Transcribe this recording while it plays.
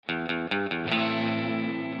Hey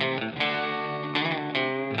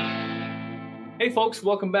folks,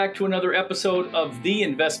 welcome back to another episode of the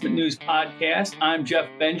Investment News podcast. I'm Jeff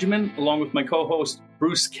Benjamin, along with my co-host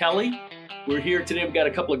Bruce Kelly. We're here today. We've got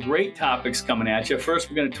a couple of great topics coming at you. First,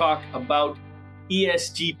 we're going to talk about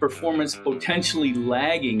ESG performance potentially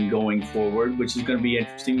lagging going forward, which is going to be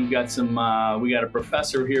interesting. We got a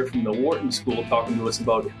professor here from the Wharton School talking to us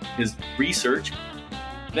about his research.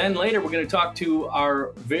 Then later, we're going to talk to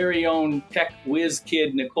our very own tech whiz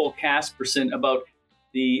kid, Nicole Casperson, about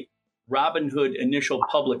the Robinhood initial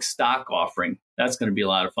public stock offering. That's going to be a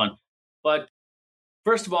lot of fun. But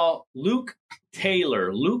first of all, Luke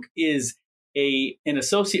Taylor. Luke is an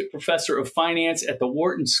associate professor of finance at the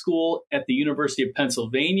Wharton School at the University of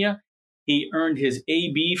Pennsylvania. He earned his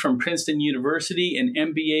AB from Princeton University, an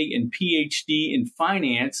MBA and PhD in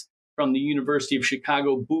finance from the University of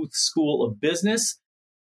Chicago Booth School of Business.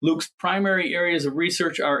 Luke's primary areas of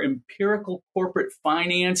research are empirical corporate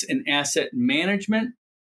finance and asset management.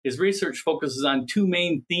 His research focuses on two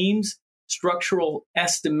main themes: structural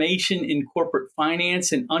estimation in corporate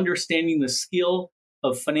finance and understanding the skill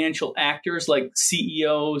of financial actors like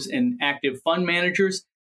CEOs and active fund managers.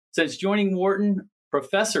 Since joining Wharton,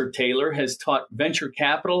 Professor Taylor has taught venture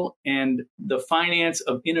capital and the finance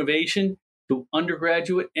of innovation to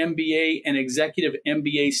undergraduate MBA and executive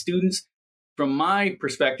MBA students. From my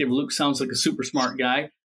perspective, Luke sounds like a super smart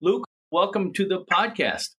guy. Luke, welcome to the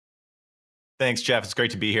podcast. Thanks, Jeff. It's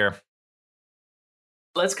great to be here.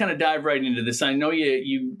 Let's kind of dive right into this. I know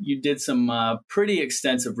you did some pretty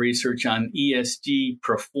extensive research on ESG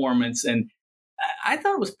performance, and I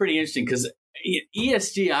thought it was pretty interesting because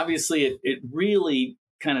ESG, obviously, it really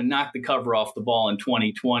kind of knocked the cover off the ball in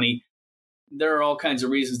 2020. There are all kinds of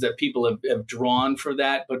reasons that people have drawn for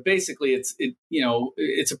that, but basically,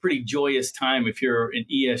 it's a pretty joyous time if you're an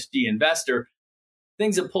ESG investor.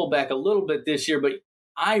 Things have pulled back a little bit this year, but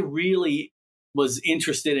I really was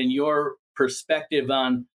interested in your perspective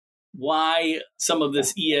on why some of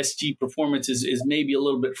this ESG performance is maybe a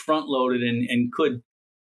little bit front loaded and could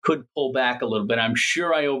pull back a little bit. I'm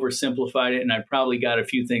sure I oversimplified it and I probably got a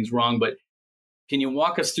few things wrong, but can you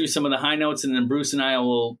walk us through some of the high notes, and then Bruce and I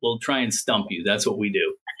will try and stump you. That's what we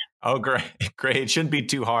do. Oh, great. It shouldn't be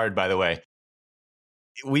too hard, by the way.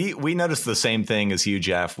 We noticed the same thing as you,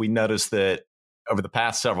 Jeff. We noticed that over the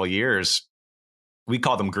past several years, we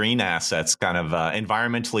call them green assets, kind of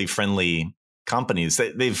environmentally friendly companies.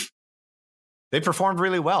 They've performed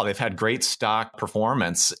really well. They've had great stock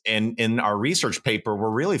performance. And in our research paper, we're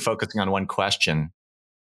really focusing on one question: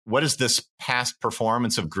 what does this past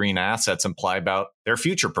performance of green assets imply about their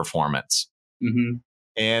future performance? Mm-hmm.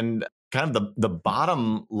 And kind of the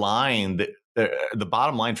bottom line, the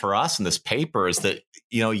bottom line for us in this paper is that,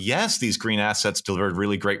 yes, these green assets delivered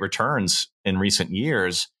really great returns in recent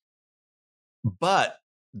years, but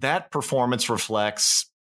that performance reflects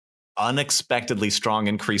unexpectedly strong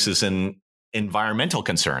increases in environmental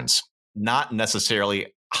concerns, not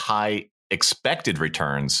necessarily high expected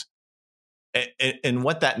returns. And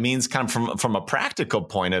what that means kind of from a practical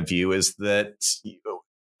point of view is that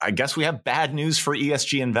I guess we have bad news for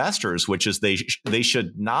ESG investors, which is they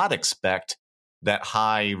should not expect that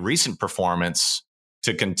high recent performance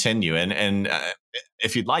to continue. And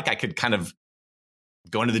if you'd like, I could kind of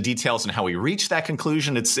go into the details and how we reach that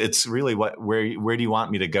conclusion. It's really where do you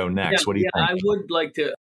want me to go next? What do you think? I would like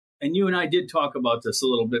to, and you and I did talk about this a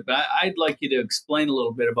little bit, but I'd like you to explain a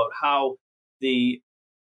little bit about how the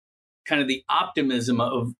kind of the optimism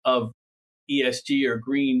of ESG or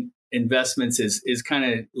green investments is kind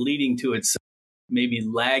of leading to its maybe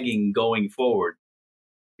lagging going forward.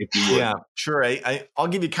 If you would. Yeah, sure. I'll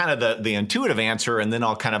give you kind of the intuitive answer, and then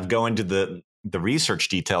I'll kind of go into the research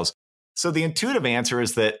details. So the intuitive answer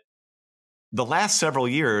is that the last several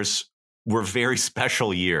years were very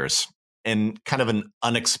special years in kind of an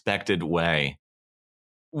unexpected way.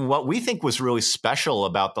 What we think was really special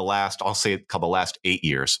about the last 8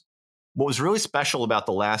 years. What was really special about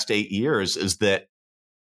the last 8 years is that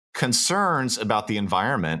concerns about the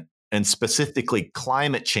environment, and specifically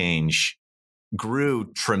climate change,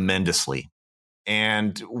 grew tremendously.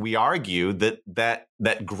 And we argue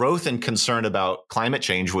that growth and concern about climate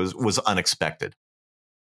change was unexpected.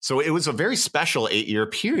 So it was a very special 8-year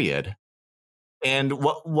period. And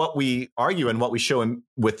what we argue and what we show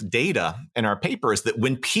with data in our paper is that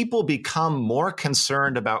when people become more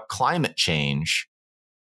concerned about climate change,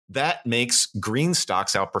 that makes green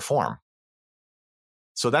stocks outperform.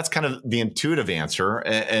 So that's kind of the intuitive answer.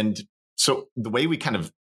 And so the way we kind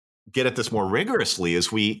of get at this more rigorously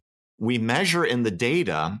is we measure in the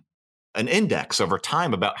data an index over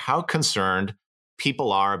time about how concerned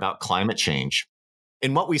people are about climate change.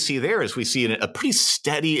 And what we see there is we see a pretty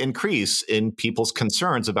steady increase in people's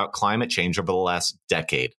concerns about climate change over the last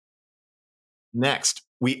decade. Next,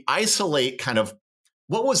 we isolate kind of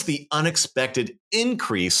what was the unexpected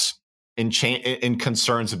increase in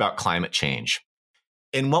concerns about climate change.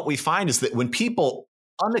 And what we find is that when people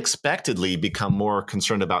unexpectedly become more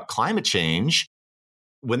concerned about climate change,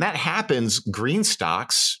 when that happens, green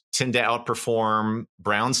stocks tend to outperform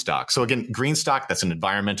brown stocks. So again, green stock, that's an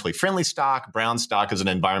environmentally friendly stock. Brown stock is an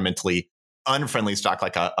environmentally unfriendly stock,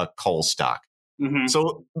 like a coal stock. Mm-hmm.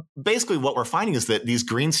 So basically what we're finding is that these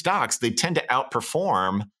green stocks, they tend to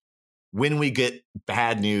outperform when we get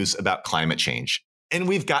bad news about climate change. And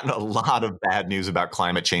we've gotten a lot of bad news about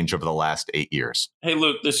climate change over the last 8 years. Hey,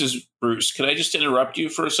 Luke, this is Bruce. Could I just interrupt you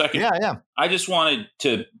for a second? Yeah. I just wanted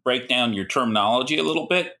to break down your terminology a little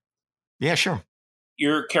bit. Yeah, sure.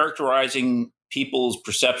 You're characterizing people's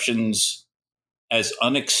perceptions as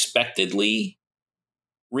unexpectedly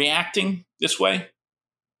reacting this way?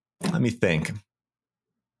 Let me think.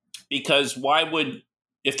 Because why would,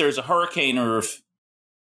 if there's a hurricane or if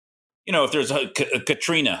there's a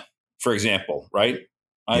Katrina, for example, right?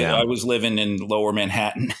 I was living in lower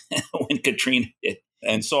Manhattan when Katrina hit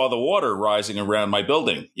and saw the water rising around my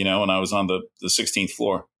building, and I was on the 16th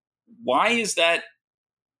floor. Why is that?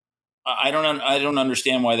 I don't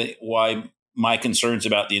understand why my concerns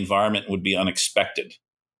about the environment would be unexpected.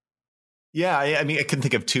 Yeah, I mean, I can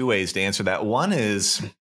think of two ways to answer that. One is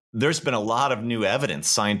there's been a lot of new evidence,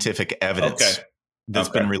 scientific evidence. That's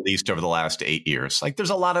been released over the last 8 years. Like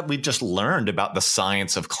there's a lot we've just learned about the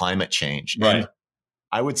science of climate change. Right. And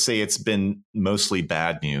I would say it's been mostly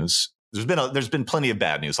bad news. There's been plenty of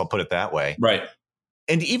bad news. I'll put it that way. Right.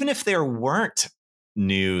 And even if there weren't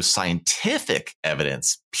new scientific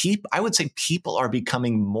evidence, I would say people are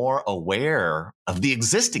becoming more aware of the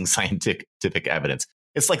existing scientific evidence.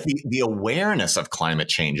 It's like the awareness of climate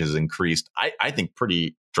change has increased, I think,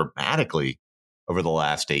 pretty dramatically over the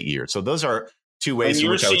last 8 years. So those are two ways in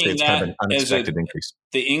which I would say it's kind of an unexpected increase.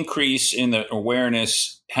 The increase in the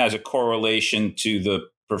awareness has a correlation to the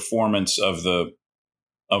performance of the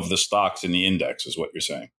stocks in the index, is what you're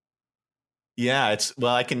saying. Yeah,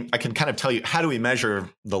 I can kind of tell you, how do we measure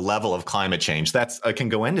the level of climate change? I can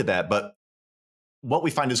go into that, but what we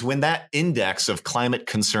find is when that index of climate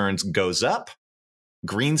concerns goes up,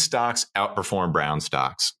 green stocks outperform brown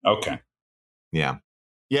stocks. Okay. Yeah.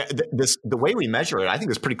 The way we measure it, I think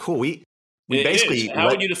is pretty cool. We basically, how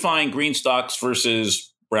would you define green stocks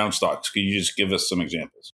versus brown stocks? Could you just give us some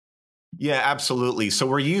examples? Yeah, absolutely. So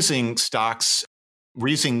we're using data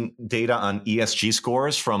on ESG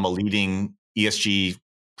scores from a leading ESG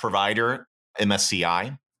provider,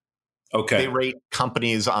 MSCI. Okay. They rate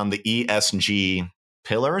companies on the ESG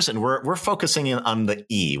pillars, and we're focusing in on the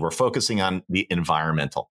E. We're focusing on the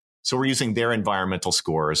environmental. So we're using their environmental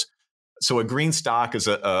scores. So a green stock is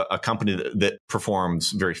a company that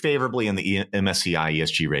performs very favorably in the MSCI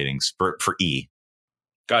ESG ratings for E.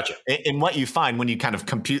 Gotcha. And what you find when you kind of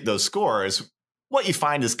compute those scores, what you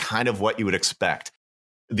find is kind of what you would expect.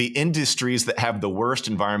 The industries that have the worst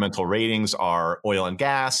environmental ratings are oil and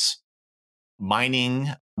gas, mining,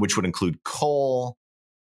 which would include coal,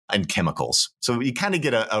 and chemicals. So you kind of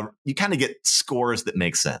get scores that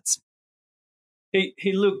make sense. Hey,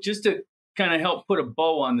 Luke, just to kind of help put a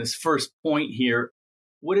bow on this first point here,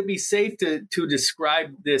 would it be safe to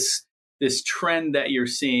describe this trend that you're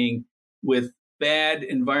seeing with bad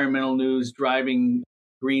environmental news driving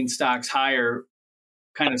green stocks higher,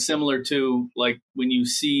 kind of similar to like when you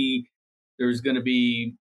see there's going to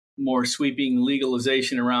be more sweeping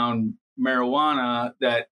legalization around marijuana,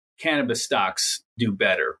 that cannabis stocks do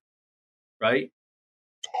better, right?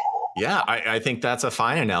 Yeah, I think that's a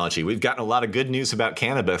fine analogy. We've gotten a lot of good news about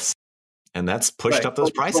cannabis, and that's pushed up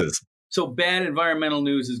those prices. So bad environmental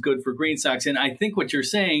news is good for green stocks. And I think what you're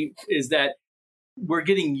saying is that we're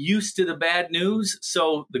getting used to the bad news.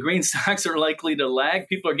 So the green stocks are likely to lag.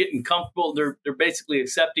 People are getting comfortable. They're basically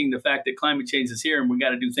accepting the fact that climate change is here and we got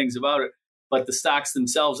to do things about it. But the stocks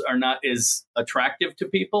themselves are not as attractive to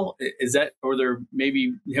people. Is that, or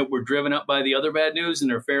we're driven up by the other bad news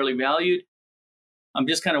and they're fairly valued? I'm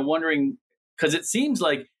just kind of wondering, because it seems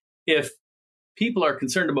like if people are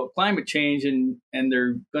concerned about climate change and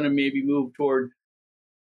they're going to maybe move toward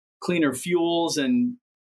cleaner fuels and,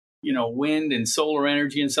 wind and solar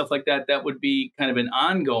energy and stuff like that, that would be kind of an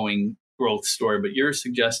ongoing growth story. But you're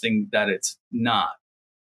suggesting that it's not.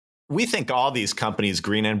 We think all these companies,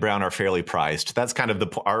 green and brown, are fairly priced. That's kind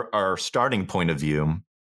of our starting point of view.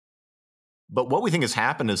 But what we think has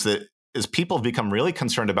happened is that as people have become really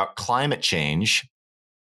concerned about climate change,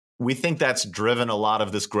 we think that's driven a lot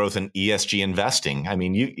of this growth in ESG investing. I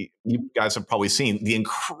mean, you guys have probably seen the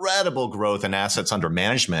incredible growth in assets under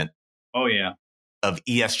management. Oh, yeah. Of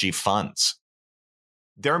ESG funds.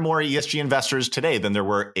 There are more ESG investors today than there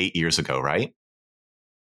were 8 years ago, right?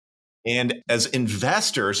 And as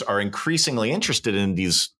investors are increasingly interested in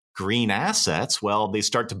these green assets, well, they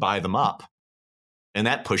start to buy them up. And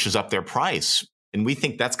that pushes up their price. And we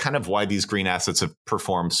think that's kind of why these green assets have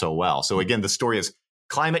performed so well. So again, the story is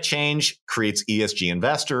climate change creates ESG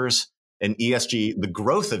investors, and ESG, the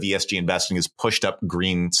growth of ESG investing has pushed up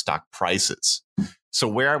green stock prices. So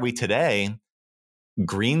where are we today?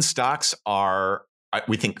 Green stocks are,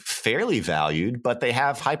 we think, fairly valued, but they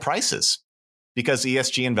have high prices because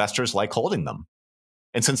ESG investors like holding them.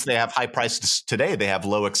 And since they have high prices today, they have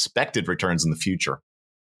low expected returns in the future.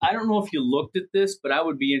 I don't know if you looked at this, but I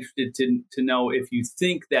would be interested to know if you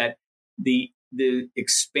think that the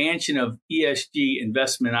expansion of ESG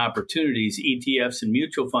investment opportunities, ETFs and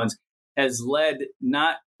mutual funds, has led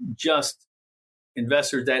not just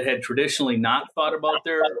investors that had traditionally not thought about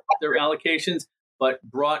their allocations, but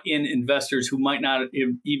brought in investors who might not have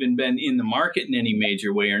even been in the market in any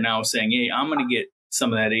major way are now saying, hey, I'm going to get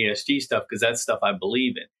some of that ESG stuff because that's stuff I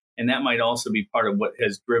believe in. And that might also be part of what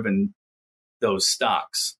has driven those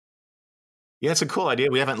stocks. Yeah, it's a cool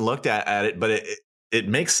idea. We haven't looked at it, but it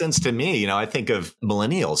makes sense to me. You know, I think of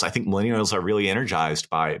millennials. I think millennials are really energized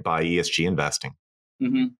by ESG investing.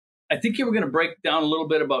 Mm-hmm. I think you were going to break down a little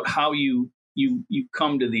bit about how you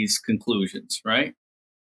come to these conclusions, right?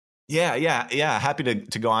 Yeah. Happy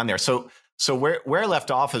to go on there. So where I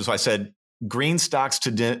left off is I said green stocks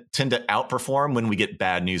tend to outperform when we get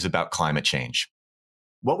bad news about climate change.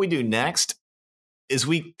 What we do next is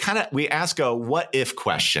we ask a what if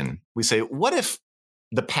question. We say, what if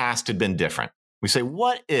the past had been different? We say,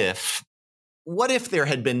 what if there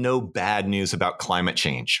had been no bad news about climate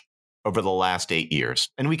change over the last 8 years?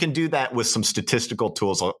 And we can do that with some statistical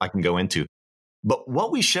tools I can go into. But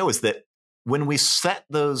what we show is that when we set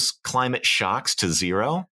those climate shocks to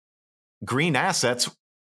zero, green assets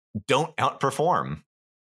don't outperform.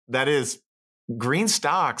 That is, green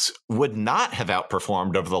stocks would not have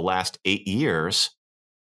outperformed over the last 8 years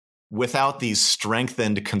without these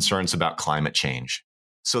strengthened concerns about climate change.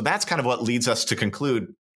 So that's kind of what leads us to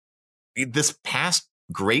conclude this past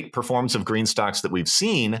great performance of green stocks that we've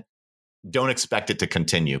seen, don't expect it to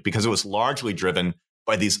continue because it was largely driven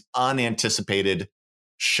by these unanticipated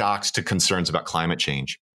shocks to concerns about climate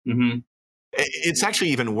change. Mm-hmm. It's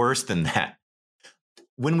actually even worse than that.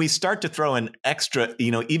 When we start to throw in extra,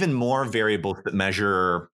 even more variables that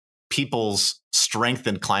measure people's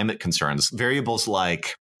strengthened climate concerns, variables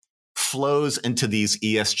like flows into these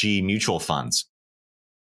ESG mutual funds,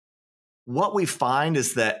 what we find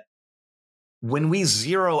is that when we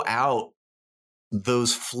zero out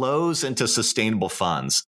those flows into sustainable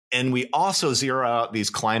funds, and we also zero out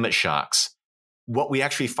these climate shocks, what we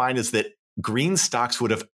actually find is that green stocks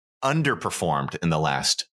would have underperformed in the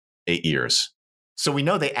last 8 years. So we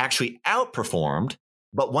know they actually outperformed,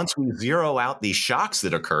 but once we zero out these shocks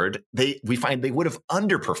that occurred, we find they would have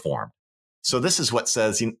underperformed. So this is what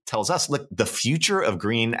tells us, look, the future of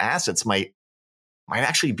green assets might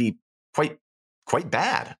actually be quite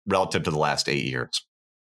bad relative to the last 8 years.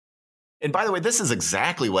 And by the way, this is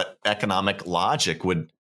exactly what economic logic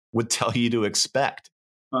would tell you to expect.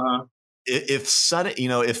 Uh-huh.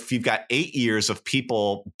 If you've got 8 years of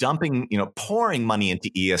people dumping, pouring money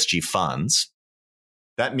into ESG funds,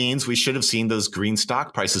 that means we should have seen those green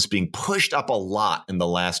stock prices being pushed up a lot in the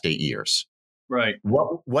last 8 years. Right.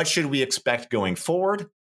 What should we expect going forward?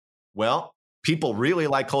 Well, people really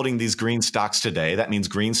like holding these green stocks today. That means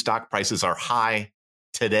green stock prices are high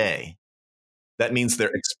today. That means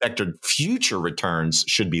their expected future returns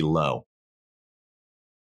should be low.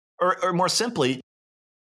 Or more simply,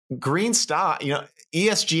 green stock,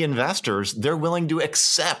 ESG investors, they're willing to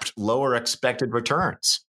accept lower expected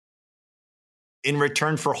returns in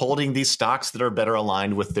return for holding these stocks that are better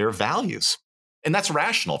aligned with their values. And that's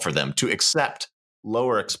rational for them to accept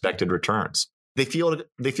lower expected returns. They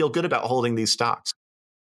feel good about holding these stocks.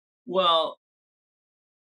 Well,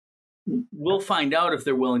 we'll find out if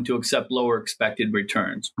they're willing to accept lower expected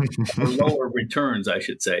returns, or lower returns, I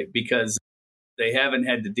should say, because they haven't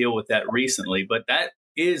had to deal with that recently. But that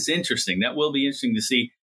is interesting. That will be interesting to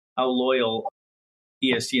see how loyal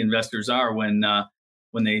ESG investors are when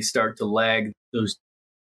they start to lag those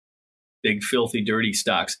big, filthy, dirty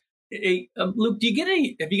stocks. Hey, Luke,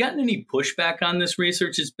 have you gotten any pushback on this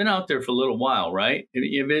research? It's been out there for a little while, right?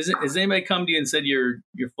 Has anybody come to you and said you're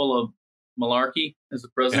full of malarkey as the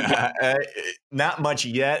president? Not much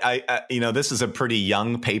yet. This is a pretty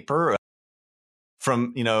young paper.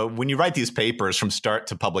 from, when you write these papers from start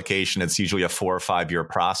to publication, it's usually a 4 or 5 year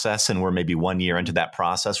process. And we're maybe 1 year into that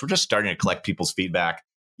process. We're just starting to collect people's feedback.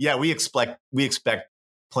 Yeah, we expect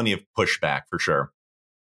plenty of pushback for sure.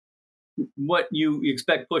 What you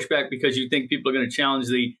expect pushback because you think people are going to challenge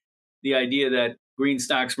the idea that green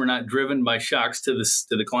stocks were not driven by shocks to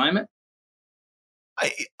the climate?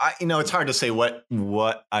 It's hard to say what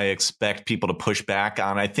I expect people to push back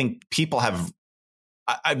on. I think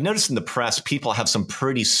I've noticed in the press, people have some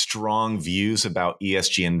pretty strong views about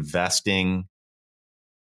ESG investing,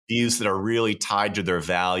 views that are really tied to their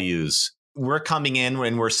values. We're coming in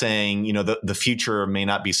when we're saying, the future may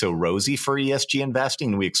not be so rosy for ESG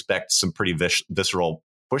investing. We expect some pretty visceral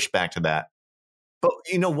pushback to that. But,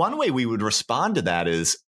 one way we would respond to that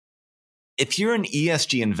is, if you're an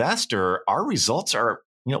ESG investor, our results are,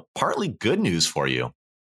 partly good news for you.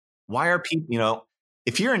 Why are people,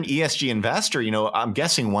 if you're an ESG investor, I'm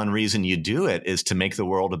guessing one reason you do it is to make the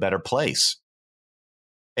world a better place.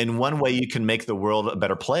 And one way you can make the world a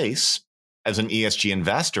better place as an ESG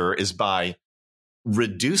investor is by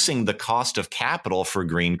reducing the cost of capital for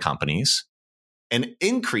green companies and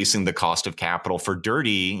increasing the cost of capital for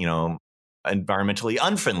dirty, environmentally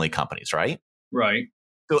unfriendly companies, right? Right.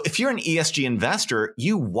 So if you're an ESG investor,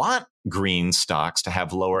 you want green stocks to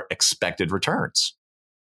have lower expected returns,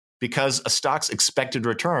 because a stock's expected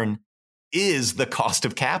return is the cost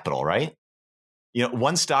of capital, right?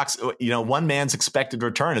 One man's expected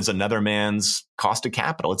return is another man's cost of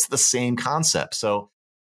capital. It's the same concept. So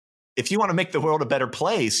if you want to make the world a better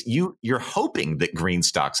place, you're hoping that green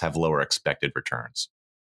stocks have lower expected returns.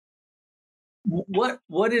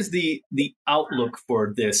 What is the outlook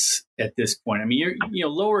for this at this point? I mean,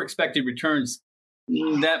 lower expected returns,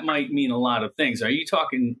 that might mean a lot of things. Are you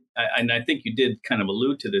talking, and I think you did kind of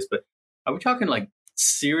allude to this, but are we talking like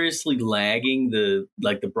seriously lagging the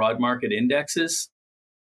broad market indexes?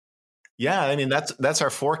 Yeah, I mean, that's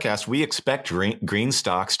our forecast. We expect green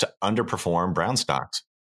stocks to underperform brown stocks.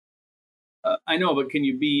 I know, but can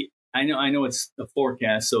you be? I know it's a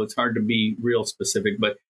forecast, so it's hard to be real specific.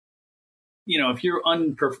 But if you're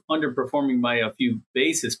underperforming by a few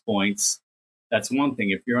basis points, that's one thing.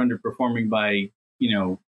 If you're underperforming by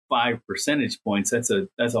 5 percentage points, that's a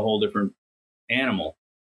whole different animal.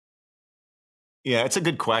 Yeah, it's a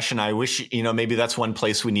good question. I wish, maybe that's one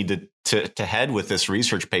place we need to head with this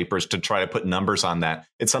research papers, to try to put numbers on that.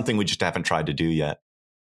 It's something we just haven't tried to do yet.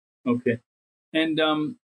 Okay. And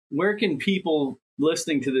where can people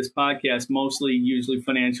listening to this podcast, usually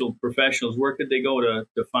financial professionals, where could they go to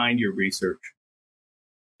find your research?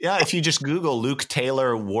 Yeah, if you just Google Luke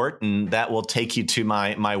Taylor Wharton, that will take you to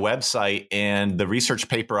my website. And the research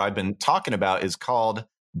paper I've been talking about is called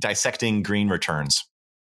Dissecting Green Returns.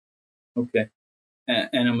 Okay.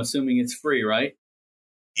 And I'm assuming it's free, right?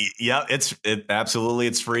 Yeah, absolutely.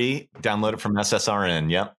 It's free. Download it from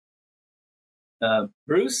SSRN. Yep.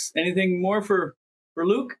 Bruce, anything more for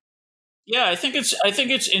Luke? Yeah, I think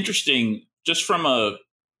it's interesting, just from a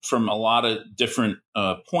lot of different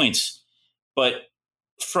points, but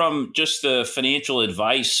from just the financial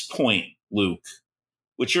advice point, Luke,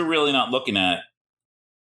 which you're really not looking at.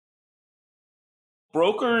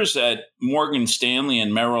 Brokers at Morgan Stanley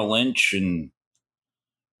and Merrill Lynch and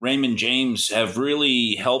Raymond James have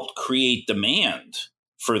really helped create demand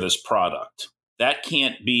for this product. That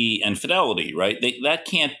can't be, and Fidelity, right? That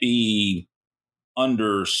can't be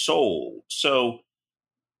undersold. So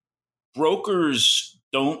brokers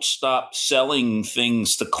don't stop selling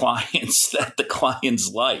things to clients that the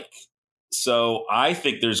clients like. So I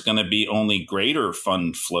think there's going to be only greater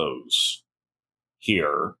fund flows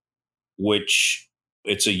here, which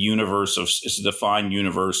it's a defined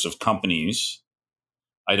universe of companies.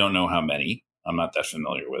 I don't know how many. I'm not that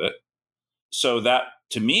familiar with it. So that,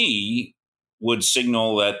 to me, would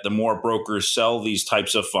signal that the more brokers sell these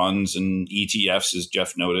types of funds and ETFs, as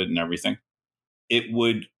Jeff noted, and everything, it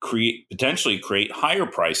would potentially create higher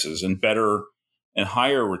prices and better and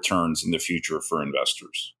higher returns in the future for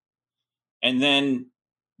investors. And then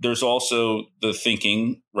there's also the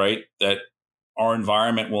thinking, right, that our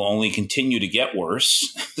environment will only continue to get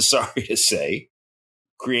worse, sorry to say,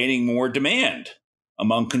 creating more demand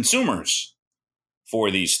among consumers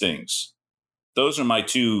for these things. Those are my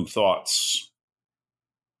two thoughts.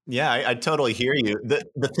 Yeah, I totally hear you.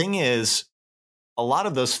 The thing is, a lot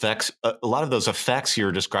of those effects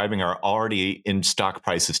you're describing are already in stock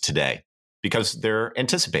prices today because they're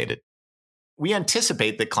anticipated. We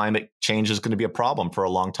anticipate that climate change is going to be a problem for a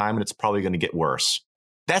long time, and it's probably going to get worse.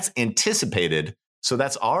 That's anticipated, so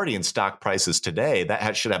that's already in stock prices today.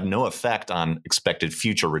 That should have no effect on expected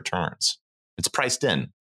future returns. It's priced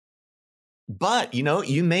in. But,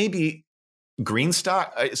 you may be green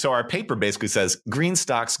stock. So our paper basically says green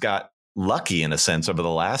stocks got lucky in a sense over the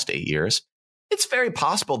last 8 years. It's very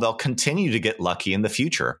possible they'll continue to get lucky in the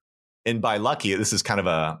future. And by lucky, this is kind of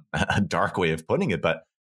a dark way of putting it, but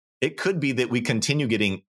it could be that we continue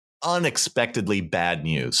getting unexpectedly bad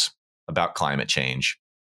news about climate change,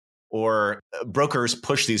 or brokers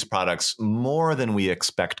push these products more than we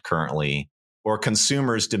expect currently, or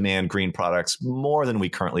consumers demand green products more than we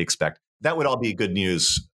currently expect. That would all be good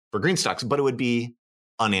news for green stocks, but it would be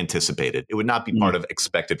unanticipated. It would not be part of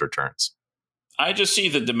expected returns. I just see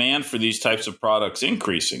the demand for these types of products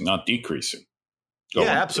increasing, not decreasing. Yeah,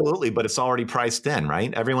 absolutely. But it's already priced in,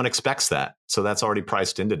 right? Everyone expects that. So that's already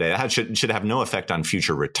priced in today. That should have no effect on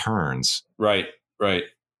future returns. Right.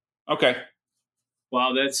 Okay.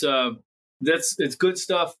 Wow, it's good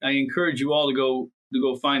stuff. I encourage you all to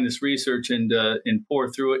go find this research and pour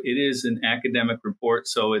through it. It is an academic report,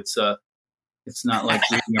 so it's not like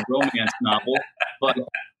reading a romance novel, but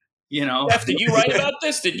Jeff, did you write about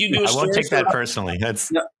this? Did you do a story? I won't take that personally.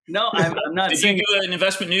 No, I'm not. Did you do an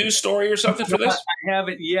InvestmentNews story or something for this? I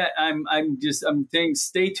haven't yet. I'm saying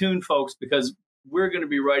stay tuned, folks, because we're going to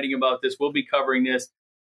be writing about this. We'll be covering this.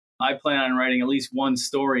 I plan on writing at least one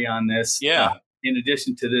story on this. Yeah. In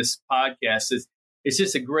addition to this podcast, it's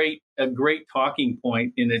just a great talking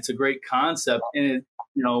point, and it's a great concept. And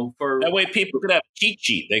for that way, people could have a cheat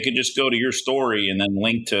sheet. They could just go to your story and then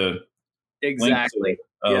link to exactly.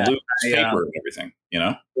 Luke's paper and everything.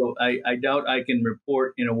 So I doubt I can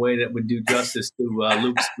report in a way that would do justice to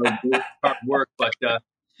Luke's hard work, but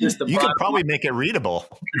just the you could probably make it readable.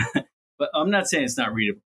 But I'm not saying it's not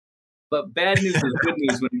readable. But bad news is good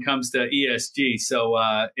news when it comes to ESG. So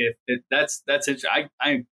that's it.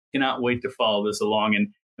 I cannot wait to follow this along,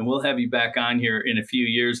 and we'll have you back on here in a few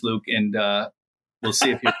years, Luke, and we'll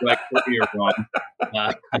see if you're right or you're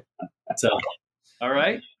wrong. So, all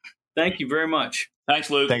right. Thank you very much. Thanks,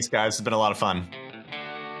 Luke. Thanks, guys. It's been a lot of fun.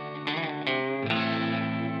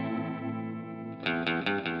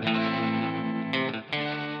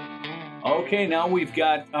 Okay, now we've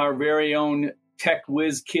got our very own tech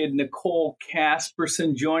whiz kid, Nicole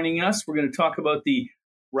Casperson, joining us. We're going to talk about the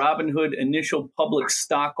Robinhood initial public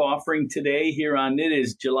stock offering today here on, it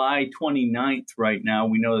is July 29th right now.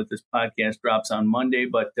 We know that this podcast drops on Monday,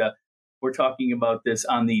 but we're talking about this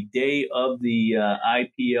on the day of the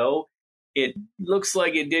IPO. It looks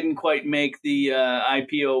like it didn't quite make the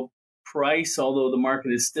IPO price, although the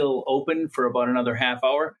market is still open for about another half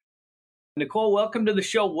hour. Nicole, welcome to the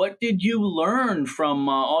show. What did you learn from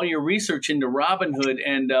all your research into Robinhood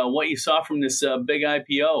and what you saw from this big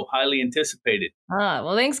IPO, highly anticipated?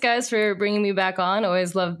 Well, thanks, guys, for bringing me back on.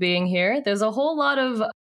 Always love being here. There's a whole lot of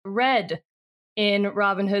red in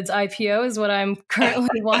Robinhood's IPO is what I'm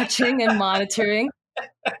currently watching and monitoring.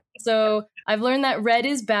 So I've learned that red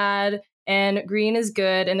is bad and green is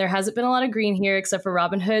good. And there hasn't been a lot of green here except for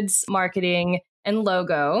Robinhood's marketing and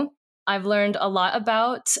logo. I've learned a lot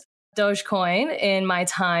about Dogecoin in my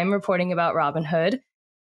time reporting about Robinhood.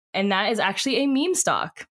 And that is actually a meme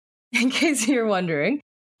stock, in case you're wondering.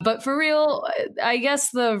 But for real, I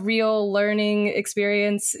guess the real learning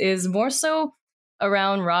experience is more so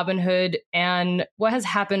around Robinhood and what has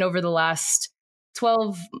happened over the last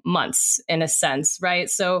 12 months, in a sense, right?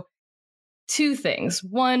 So two things.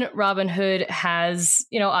 One, Robinhood has,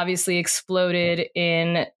 obviously exploded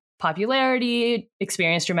in popularity,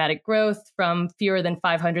 experienced dramatic growth from fewer than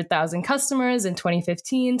 500,000 customers in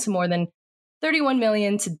 2015 to more than 31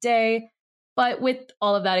 million today. But with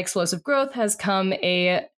all of that explosive growth has come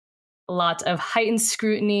a lot of heightened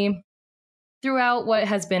scrutiny throughout what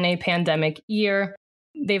has been a pandemic year.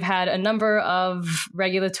 They've had a number of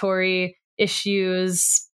regulatory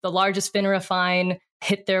issues. The largest FINRA fine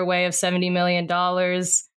hit their way of $70 million.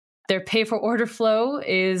 Their pay for order flow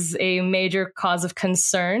is a major cause of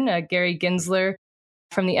concern. Gary Gensler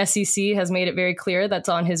from the SEC has made it very clear that's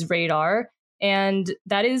on his radar. And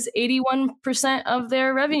that is 81% of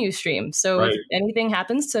their revenue stream. So If anything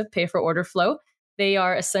happens to pay for order flow, they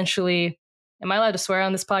are essentially, am I allowed to swear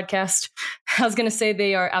on this podcast? I was going to say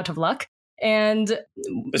they are out of luck. And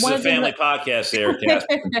this is a family podcast there,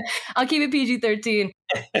 Casper. I'll keep it PG-13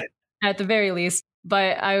 at the very least.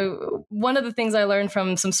 But one of the things I learned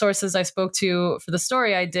from some sources I spoke to for the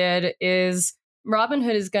story I did is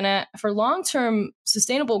Robinhood is going to, for long-term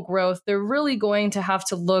sustainable growth, they're really going to have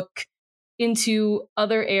to look into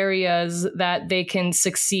other areas that they can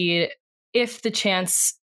succeed if the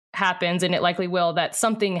chance happens, and it likely will, that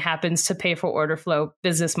something happens to pay for order flow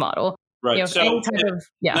business model. Right.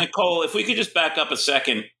 Nicole, if we could just back up a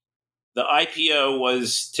second. The IPO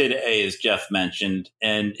was today, as Jeff mentioned,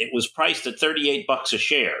 and it was priced at $38 a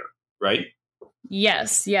share, right?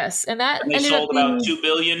 Yes. And that And they ended sold up being, about $2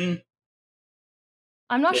 billion.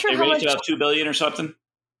 I'm not sure They how raised much. about $2 billion or something.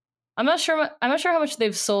 I'm not sure how much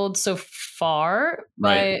they've sold so far,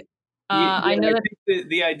 Right. but I I know that think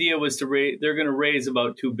the idea was to raise. They're going to raise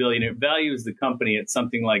about $2 billion. It values the company at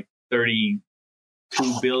something like $32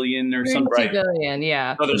 billion or something. 2 billion.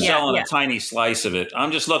 Yeah. So they're Yeah. selling a tiny slice of it.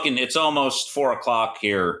 I'm just looking. It's almost 4:00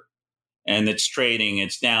 here, and it's trading.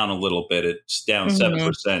 It's down a little bit. It's down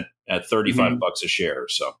 7% at $35 a share.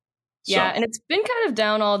 So yeah, and it's been kind of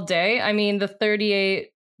down all day. I mean, the $38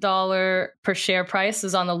 per share price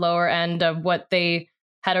is on the lower end of what they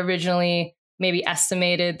had originally maybe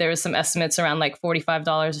estimated. There was some estimates around like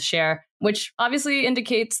 $45 a share, which obviously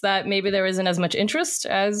indicates that maybe there isn't as much interest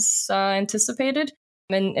as anticipated.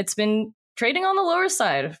 And it's been trading on the lower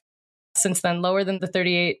side since then, lower than the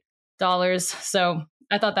 $38. So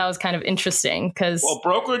I thought that was kind of interesting because... Well,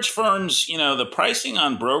 brokerage firms, the pricing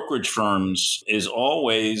on brokerage firms is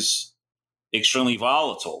always extremely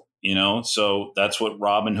volatile, so that's what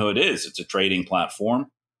Robinhood is. It's a trading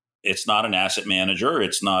platform. It's not an asset manager.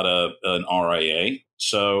 It's not an RIA.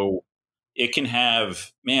 So it can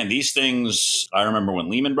have, these things. I remember when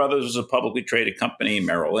Lehman Brothers was a publicly traded company,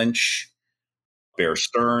 Merrill Lynch, Bear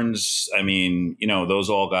Stearns. I mean, those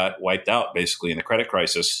all got wiped out basically in the credit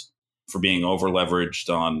crisis for being over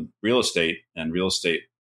leveraged on real estate and real estate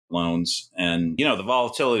loans. And, the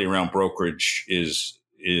volatility around brokerage is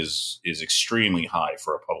extremely high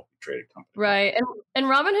for a publicly traded company. Right. And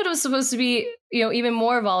Robinhood was supposed to be, even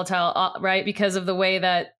more volatile, right? Because of the way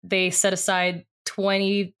that they set aside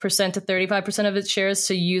 20% to 35% of its shares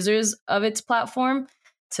to users of its platform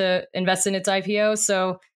to invest in its IPO.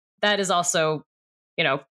 So that is also,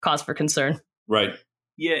 cause for concern. Right.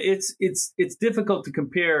 Yeah, it's difficult to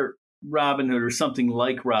compare Robinhood or something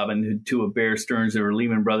like Robinhood to a Bear Stearns or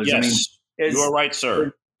Lehman Brothers. Yes, you are right,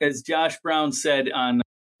 sir. As Josh Brown said on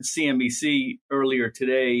CNBC earlier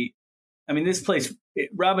today, I mean, this place,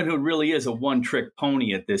 Robinhood really is a one-trick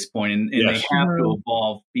pony at this point, and they have to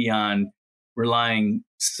evolve beyond relying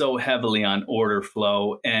so heavily on order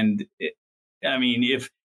flow. And if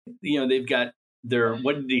they've got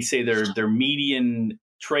what did he say? Their median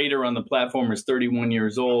trader on the platform is 31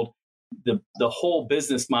 years old. The whole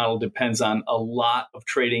business model depends on a lot of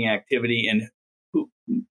trading activity, and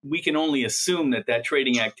we can only assume that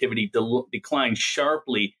trading activity declines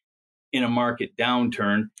sharply in a market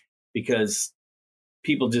downturn because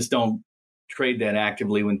people just don't trade that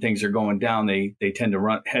actively when things are going down. They tend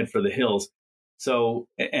to head for the hills. So,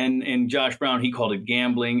 and Josh Brown, he called it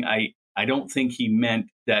gambling. I don't think he meant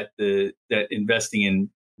that investing in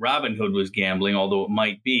Robinhood was gambling, although it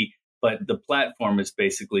might be. But the platform is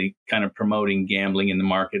basically kind of promoting gambling in the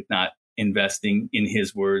market, not investing, in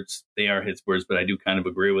his words. They are his words, but I do kind of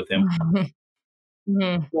agree with him.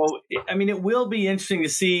 Well, it will be interesting to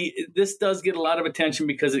see. This does get a lot of attention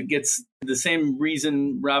because it gets the same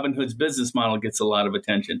reason Robinhood's business model gets a lot of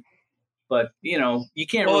attention. But, you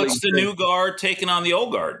can't really... Well, it's the new guard taking on the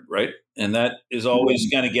old guard, right? And that is always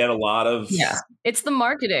going to get a lot of... Yeah, it's the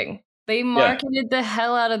marketing. They marketed the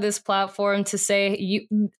hell out of this platform to say...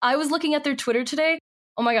 I was looking at their Twitter today.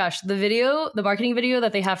 Oh my gosh, the marketing video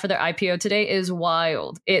that they have for their IPO today is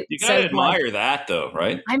wild. You gotta admire that though,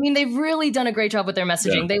 right? I mean, they've really done a great job with their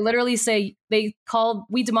messaging. Yeah. They literally say,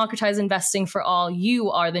 we democratize investing for all.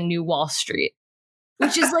 You are the new Wall Street.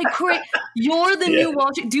 Which is like, you're the new Wall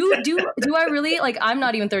Street. Do I really, I'm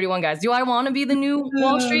not even 31, guys. Do I want to be the new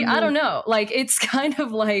Wall Street? I don't know. It's kind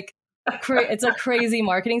of like, it's a crazy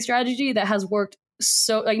marketing strategy that has worked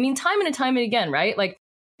so, time and time and again, right?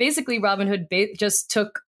 Basically, Robinhood just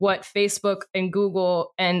took what Facebook and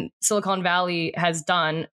Google and Silicon Valley has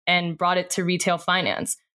done and brought it to retail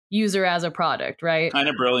finance, user as a product, right? Kind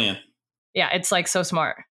of brilliant. Yeah, it's so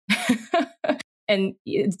smart. And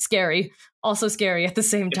it's scary, also scary at the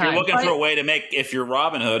same time. If you're looking for a way to if you're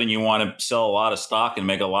Robinhood and you want to sell a lot of stock and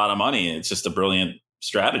make a lot of money, it's just a brilliant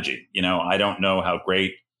strategy. I don't know how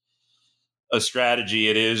great a strategy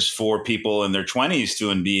it is for people in their 20s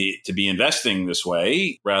to be investing this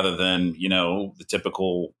way rather than, the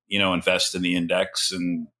typical, invest in the index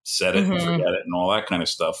and set it and forget it and all that kind of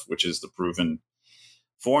stuff, which is the proven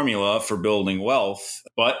formula for building wealth.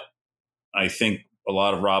 But I think a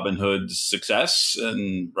lot of Robinhood's success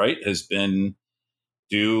has been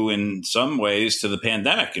due in some ways to the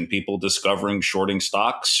pandemic and people discovering shorting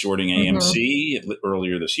stocks, shorting AMC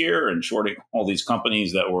earlier this year and shorting all these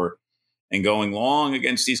companies and going long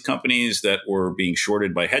against these companies that were being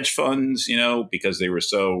shorted by hedge funds, because they were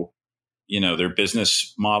so, their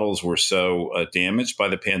business models were so damaged by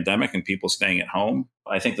the pandemic and people staying at home.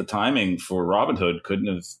 I think the timing for Robinhood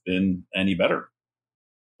couldn't have been any better.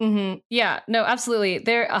 Yeah, no, absolutely.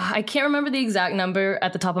 I can't remember the exact number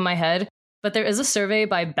at the top of my head, but there is a survey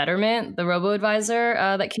by Betterment, the robo-advisor,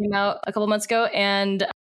 that came out a couple months ago, and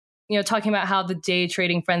talking about how the day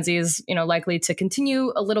trading frenzy is likely to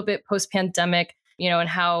continue a little bit post-pandemic, and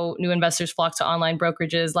how new investors flocked to online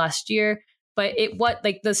brokerages last year. But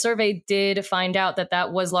the survey did find out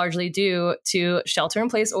that was largely due to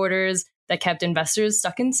shelter-in-place orders that kept investors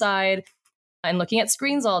stuck inside and looking at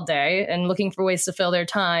screens all day and looking for ways to fill their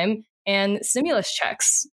time, and stimulus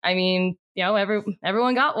checks. I mean,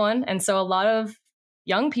 everyone got one. And so a lot of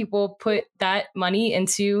young people put that money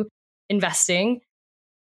into investing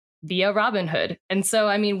via Robinhood. And so,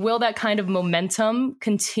 I mean, will that kind of momentum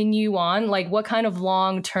continue on? Like, what kind of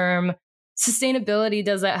long-term sustainability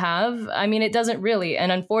does that have? I mean, it doesn't really.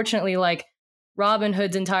 And unfortunately, like,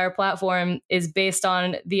 Robinhood's entire platform is based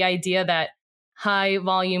on the idea that high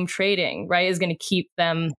volume trading, right, is going to keep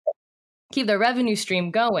their revenue stream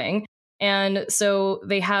going. And so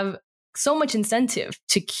they have so much incentive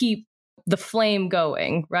to keep the flame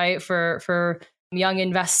going, right, for young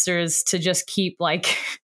investors to just keep like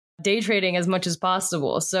day trading as much as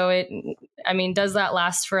possible. So does that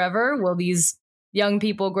last forever? Will these young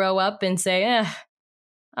people grow up and say,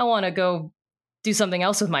 I want to go do something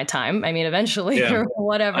else with my time? I mean, eventually, or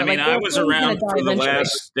whatever. I mean, I was around for the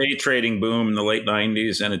last day trading boom in the late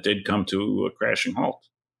 90s, and it did come to a crashing halt.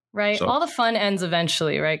 Right. So, all the fun ends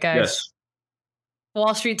eventually, right, guys? Yes.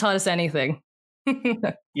 Wall Street taught us anything.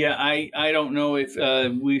 Yeah, I don't know if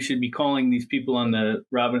we should be calling these people on the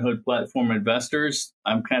Robinhood platform investors.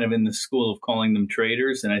 I'm kind of in the school of calling them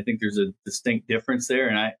traders, and I think there's a distinct difference there.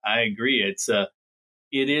 And I agree.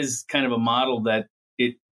 It is kind of a model that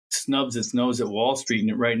it snubs its nose at Wall Street.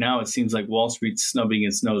 And right now it seems like Wall Street's snubbing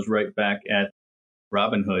its nose right back at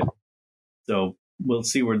Robinhood. So we'll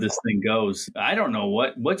see where this thing goes. I don't know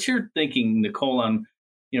what's your thinking, Nicole, on,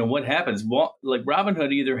 what happens. Like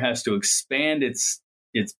Robinhood either has to expand its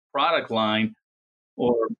product line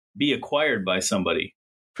or be acquired by somebody.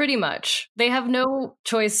 Pretty much. They have no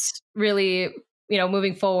choice really,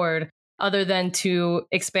 moving forward other than to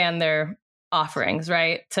expand their offerings,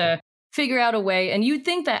 right? To figure out a way. And you'd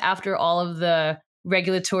think that after all of the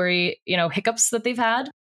regulatory, hiccups that they've had,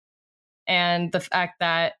 and the fact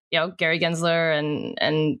that, Gary Gensler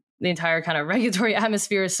and the entire kind of regulatory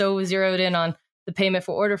atmosphere is so zeroed in on the payment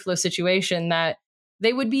for order flow situation, that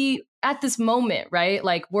they would be at this moment, right?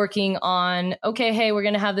 Like working on, okay, hey, we're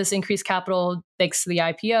going to have this increased capital thanks to the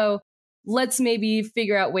IPO. Let's maybe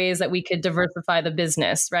figure out ways that we could diversify the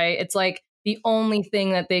business, right? It's like the only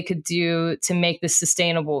thing that they could do to make this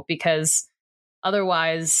sustainable, because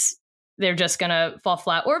otherwise they're just going to fall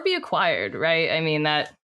flat or be acquired, right? I mean,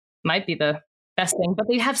 that might be the best thing, but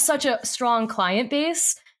they have such a strong client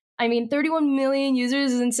base. I mean, 31 million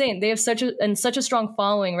users is insane. They have such a strong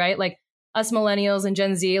following, right? Like us millennials and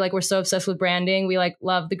Gen Z, like we're so obsessed with branding. We like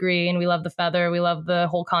love the green, we love the feather, we love the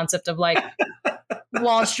whole concept of like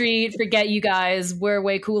Wall Street, forget you guys, we're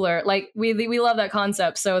way cooler. Like we love that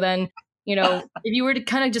concept. So then, if you were to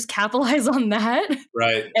kind of just capitalize on that,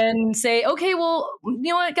 right, and say, okay, well, you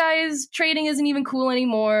know what, guys, trading isn't even cool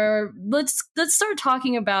anymore. Let's start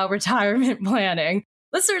talking about retirement planning.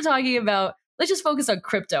 Let's just focus on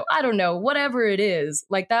crypto. I don't know, whatever it is.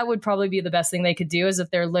 Like that would probably be the best thing they could do, is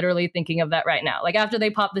if they're literally thinking of that right now. Like after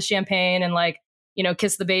they pop the champagne and like,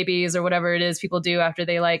 kiss the babies or whatever it is people do after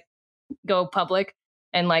they like go public,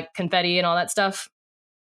 and like confetti and all that stuff.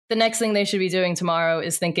 The next thing they should be doing tomorrow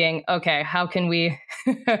is thinking, okay, how can we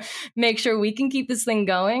make sure we can keep this thing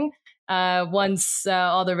going once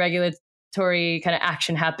all the regulatory kind of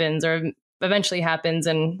action happens, or eventually happens,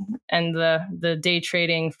 and the day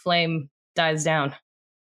trading flame dies down.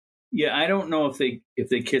 Yeah, I don't know if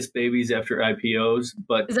they kiss babies after IPOs,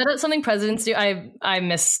 but is that something presidents do? I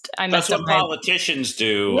messed That's up. What politicians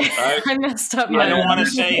do. I messed up. I don't want to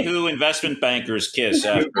say who investment bankers kiss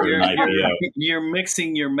after an IPO. You're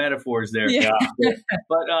mixing your metaphors there. Yeah.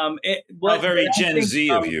 But how very Gen Z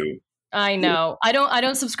of you. I know. I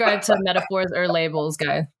don't subscribe to metaphors or labels,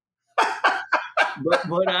 guys. But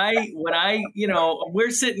what I,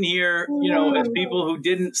 we're sitting here, as people who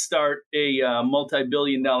didn't start a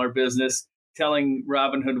multi-billion-dollar business, telling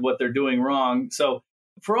Robinhood what they're doing wrong. So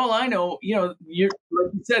for all I know, like you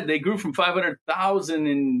said, they grew from 500,000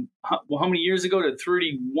 in how many years ago to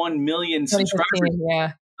 31 million subscribers.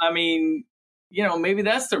 Yeah. I mean, maybe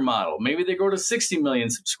that's their model. Maybe they grow to 60 million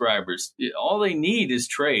subscribers. All they need is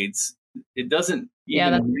trades. It doesn't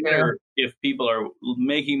even matter if people are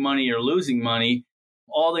making money or losing money.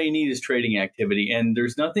 all they need is trading activity, and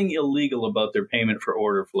there's nothing illegal about their payment for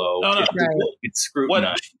order flow. No, no. It's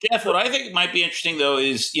scrutinized. Jeff, what I think might be interesting though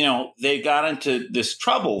is, they got into this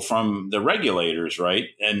trouble from the regulators, right?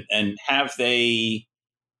 And have they,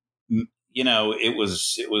 it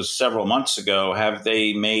was several months ago. Have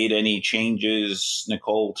they made any changes,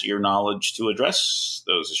 Nicole, to your knowledge, to address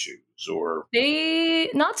those issues? Or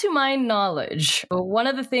not to my knowledge. One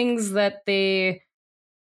of the things that they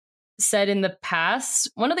said in the past,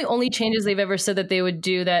 one of the only changes they've ever said that they would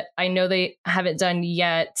do that I know they haven't done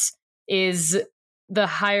yet is the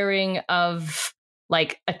hiring of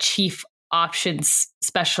like a chief options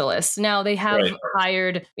specialist. Now they have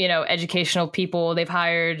hired, educational people. They've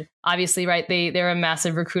hired, obviously, right. They're a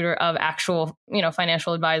massive recruiter of actual,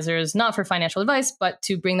 financial advisors, not for financial advice, but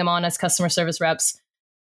to bring them on as customer service reps.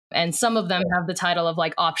 And some of them have the title of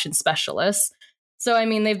like option specialists. So, I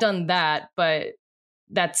mean, they've done that, but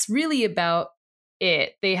that's really about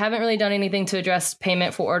it. They haven't really done anything to address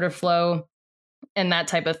payment for order flow and that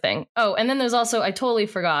type of thing. Oh, and then there's also, I totally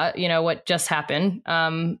forgot, what just happened,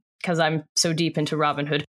 because I'm so deep into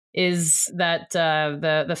Robinhood, is that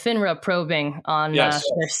the FINRA probing on their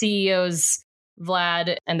CEOs,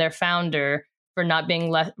 Vlad, and their founder for not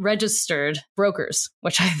being registered brokers,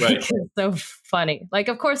 which I think is so funny. Like,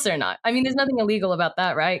 of course they're not. I mean, there's nothing illegal about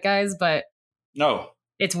that, right, guys? But no,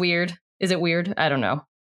 it's weird. Is it weird? I don't know.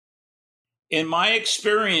 In my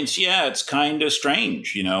experience, it's kind of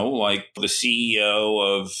strange, like the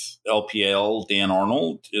CEO of LPL, Dan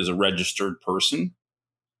Arnold, is a registered person.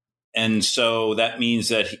 And so that means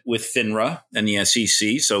that with FINRA and the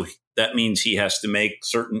SEC, so that means he has to make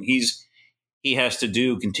certain, he has to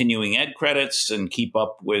do continuing ed credits and keep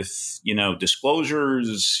up with,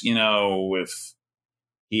 disclosures, if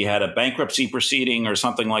he had a bankruptcy proceeding or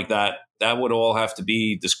something like that, that would all have to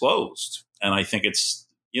be disclosed. And I think it's,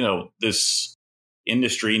 this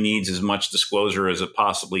industry needs as much disclosure as it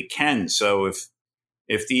possibly can. So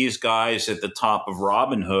if these guys at the top of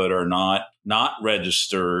Robinhood are not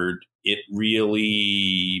registered, it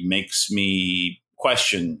really makes me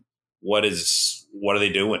question what are they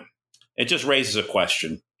doing? It just raises a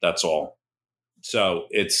question. That's all. So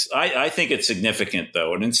I think it's significant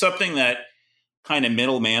though. And it's something that kind of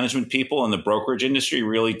middle management people in the brokerage industry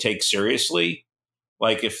really take seriously.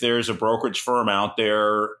 Like if there's a brokerage firm out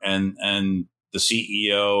there and the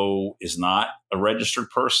CEO is not a registered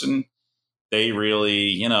person, they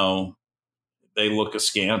really, they look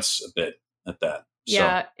askance a bit at that.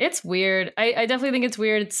 Yeah, it's weird. I definitely think it's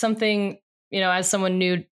weird. It's something, as someone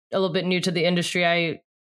a little bit new to the industry,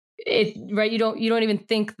 you don't even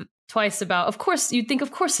think twice about. Of course, you'd think,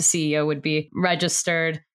 of course, the CEO would be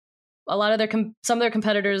registered. A lot of some of their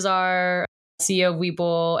competitors are CEO of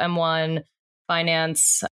Webull, M1,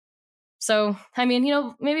 Finance. So, I mean,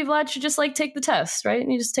 maybe Vlad should just take the test, right?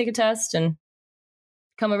 And you just take a test and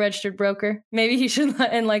become a registered broker. Maybe he should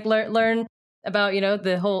learn about,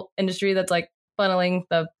 the whole industry that's funneling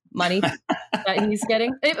the money that he's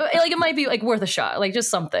getting. It might be worth a shot, just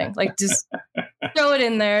something, just throw it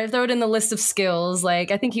in there, throw it in the list of skills. I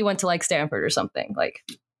think he went to Stanford or something.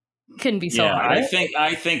 Couldn't be so hard.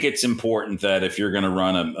 I think it's important that if you're going to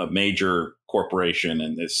run a major corporation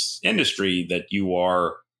in this industry, that you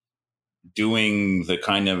are doing the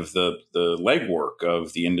kind of the legwork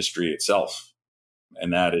of the industry itself,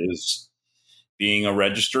 and that is being a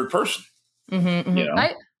registered person. Mm-hmm, mm-hmm.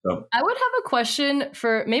 I would have a question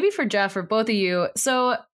for Jeff or both of you.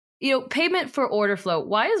 So, payment for order flow.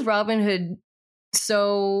 Why is Robinhood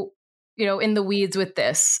so, in the weeds with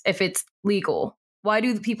this if it's legal? Why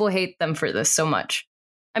do people hate them for this so much?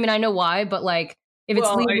 I mean, I know why, but if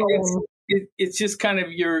it's legal, it's just kind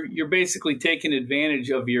of you're basically taking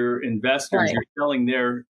advantage of your investors. Right. You're selling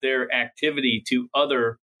their activity to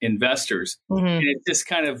other investors, and it just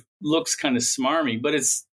kind of looks kind of smarmy. But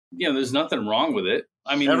it's there's nothing wrong with it.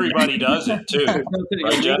 I mean, everybody does it too.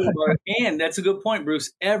 Right, and that's a good point,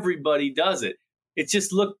 Bruce. Everybody does it. It's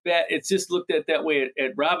just looked at that way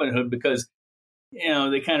at Robinhood because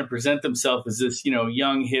they kind of present themselves as this,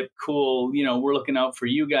 young, hip, cool, we're looking out for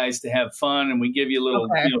you guys to have fun. And we give you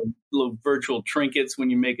little virtual trinkets when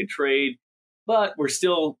you make a trade. But we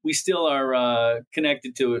still are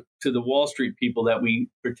connected to the Wall Street people that we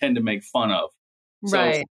pretend to make fun of. So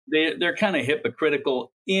right. They're kind of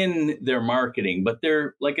hypocritical in their marketing. But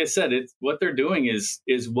they're, like I said, what they're doing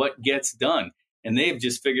is what gets done. And they've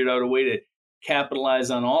just figured out a way to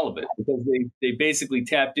capitalize on all of it because they basically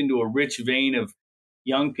tapped into a rich vein of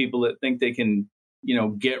young people that think they can,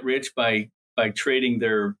 get rich by trading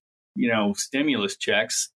their, stimulus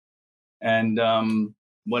checks. And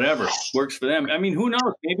whatever works for them. I mean, who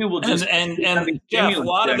knows? Maybe we'll just and Jeff, a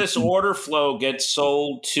lot of this order flow gets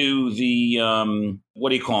sold to the what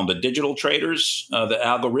do you call them? The digital traders, the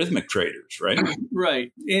algorithmic traders, right?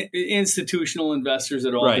 Right, institutional investors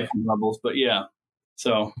at all different levels. But yeah,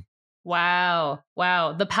 so wow,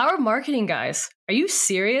 the power of marketing, guys. Are you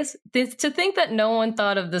serious? To think that no one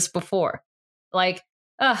thought of this before, like.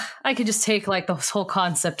 I could just take like this whole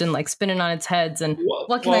concept and like spin it on its heads. And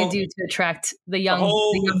what can I do to attract the young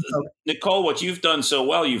folk? Nicole, what you've done so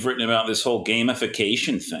well, you've written about this whole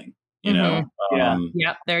gamification thing, you know?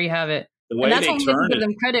 Yeah, there you have it. The way and that's they what we give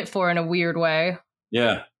them credit for in a weird way.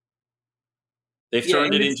 Yeah. They've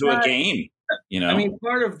turned it into a game, you know? I mean,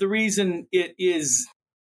 part of the reason it is,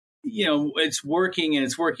 it's working and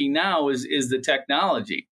it's working now is the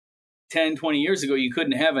technology. 10, 20 years ago, you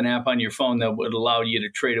couldn't have an app on your phone that would allow you to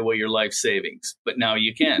trade away your life savings, but now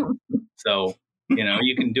you can. So,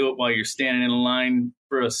 you can do it while you're standing in a line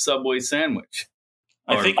for a Subway sandwich.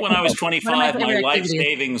 I think when I was 25, my life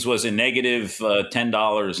savings was a negative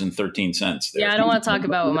 $10.13. Yeah, I don't want to talk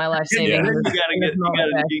about what my life savings is.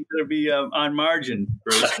 You gotta be on margin,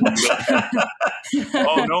 Bruce.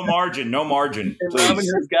 Oh, no margin.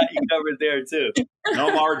 Robinhood's got you covered there too.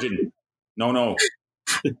 No margin. No.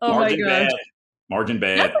 Oh margin my gosh. bad. Margin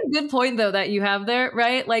bad. That's a good point, though, that you have there,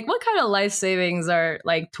 right? Like, what kind of life savings are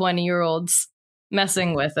like 20-year-olds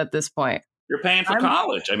messing with at this point? You're paying for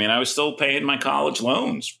college. I mean, I was still paying my college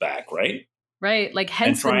loans back, right? Right. Like,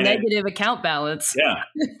 hence the negative account balance. Yeah.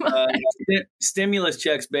 Stimulus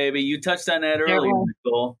checks, baby. You touched on that earlier,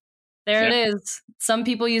 Nicole. There it is. Some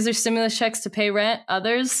people use their stimulus checks to pay rent.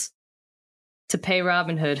 Others to pay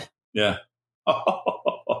Robinhood. Yeah.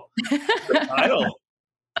 The title.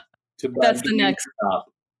 That's the next.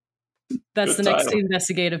 That's the next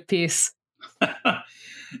investigative piece.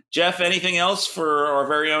 Jeff, anything else for our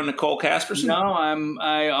very own Nicole Casperson?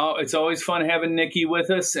 No, it's always fun having Nikki with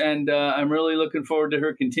us, and I'm really looking forward to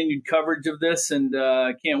her continued coverage of this, and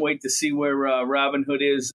I can't wait to see where Robinhood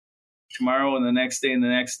is tomorrow and the next day and the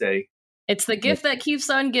next day. It's the gift that keeps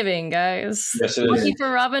on giving, guys. Yes, it is. Lucky for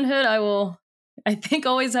Robinhood, I think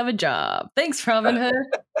always have a job. Thanks, Robinhood.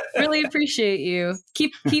 Really appreciate you.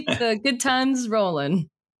 Keep the good times rolling.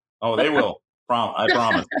 Oh, they will. I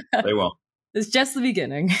promise. They will. It's just the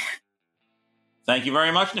beginning. Thank you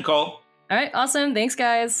very much, Nicole. All right. Awesome. Thanks,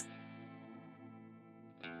 guys.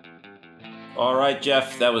 All right,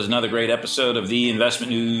 Jeff. That was another great episode of the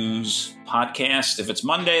Investment News podcast. If it's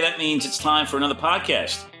Monday, that means it's time for another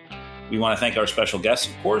podcast. We want to thank our special guest,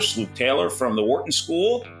 of course, Luke Taylor from the Wharton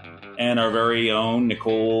School, and our very own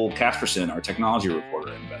Nicole Casperson, our technology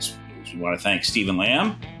reporter at Investment News. We want to thank Stephen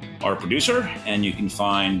Lamb, our producer, and you can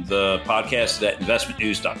find the podcast at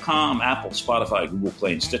investmentnews.com, Apple, Spotify, Google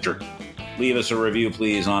Play, and Stitcher. Leave us a review,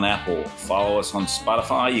 please, on Apple. Follow us on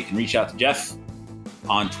Spotify. You can reach out to Jeff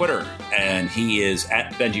on Twitter, and he is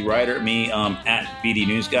at Benji Ryder. Me, at BD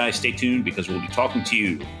News Guy. Stay tuned because we'll be talking to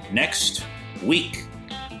you next week.